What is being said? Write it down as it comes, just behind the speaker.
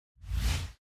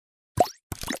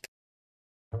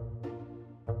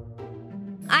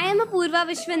I am Apoorva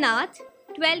Vishwanath,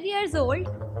 12 years old,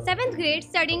 7th grade,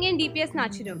 studying in DPS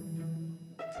Nacharam.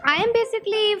 I am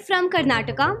basically from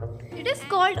Karnataka. It is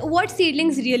called What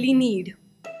Seedlings Really Need.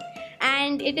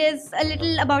 And it is a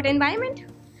little about environment.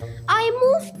 I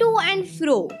move to and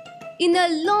fro in a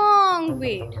long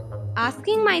wait,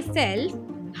 asking myself,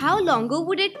 how longer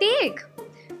would it take?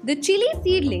 The chili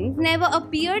seedlings never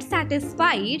appeared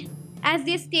satisfied as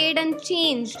they stayed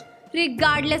unchanged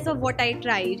regardless of what I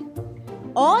tried.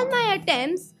 All my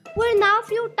attempts were now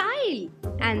futile,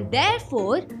 and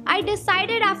therefore I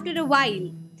decided after a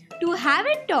while to have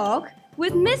a talk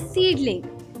with Miss Seedling,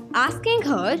 asking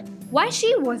her why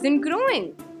she wasn't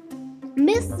growing.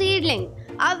 Miss Seedling,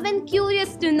 I've been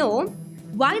curious to know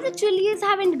why the chilies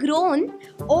haven't grown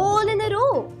all in a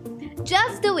row,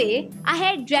 just the way I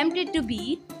had dreamt it to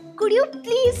be. Could you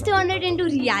please turn it into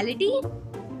reality?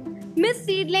 Miss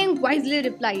Seedling wisely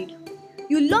replied,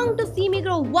 you long to see me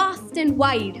grow vast and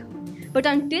wide, but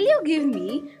until you give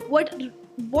me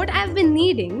what I've been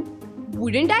needing,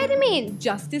 wouldn't I remain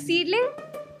just a seedling?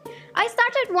 I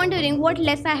started wondering what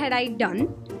less had I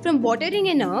done from watering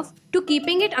enough to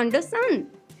keeping it under sun.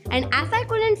 And as I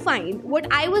couldn't find what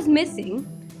I was missing,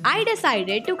 I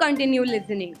decided to continue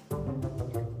listening.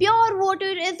 Pure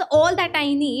water is all that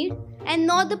I need and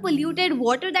not the polluted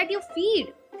water that you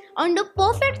feed. Under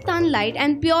perfect sunlight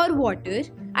and pure water,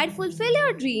 I'd fulfill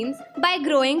your dreams by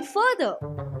growing further.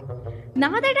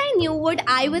 Now that I knew what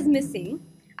I was missing,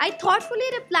 I thoughtfully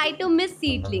replied to Miss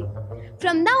Seedling.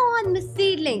 From now on, Miss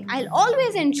Seedling, I'll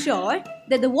always ensure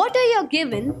that the water you're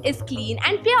given is clean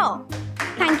and pure.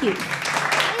 Thank you.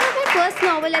 I wrote my first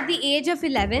novel at the age of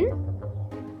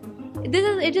 11.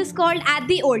 It is called At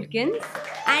the Oldkins,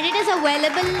 and it is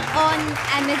available on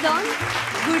Amazon,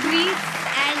 Goodreads,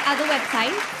 and other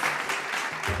websites.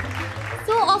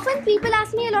 So often people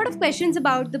ask me a lot of questions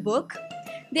about the book.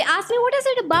 They ask me, what is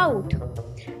it about?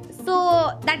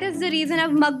 So that is the reason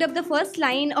I've mugged up the first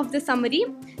line of the summary,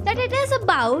 that it is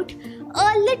about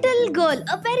a little girl,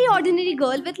 a very ordinary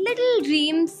girl with little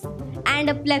dreams and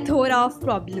a plethora of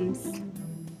problems.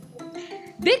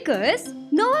 Because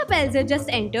Noah Pelzer just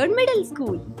entered middle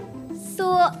school.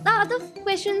 So the other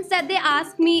questions that they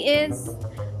ask me is,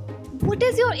 what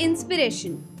is your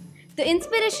inspiration? The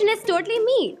inspiration is totally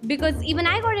me, because even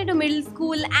I got into middle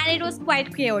school and it was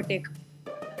quite chaotic.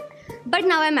 But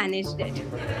now I managed it.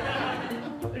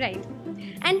 Right.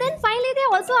 And then finally they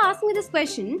also asked me this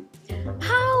question,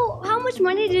 how much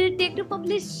money did it take to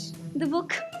publish the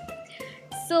book?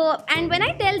 So, and when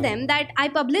I tell them that I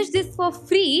published this for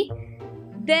free,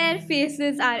 their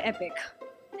faces are epic.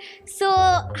 So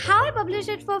how I published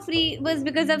it for free was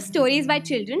because of stories by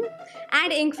children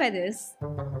and Inkfeathers.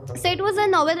 So it was a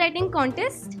novel writing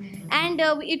contest, and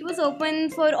it was open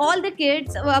for all the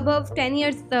kids above 10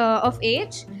 years of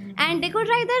age, and they could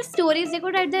write their stories, they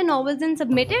could write their novels and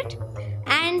submit it,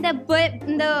 and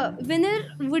the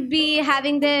winner would be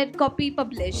having their copy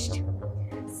published.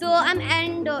 So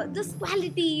this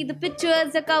quality, the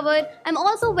pictures, the cover, I'm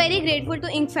also very grateful to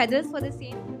Inkfeathers for the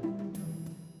same.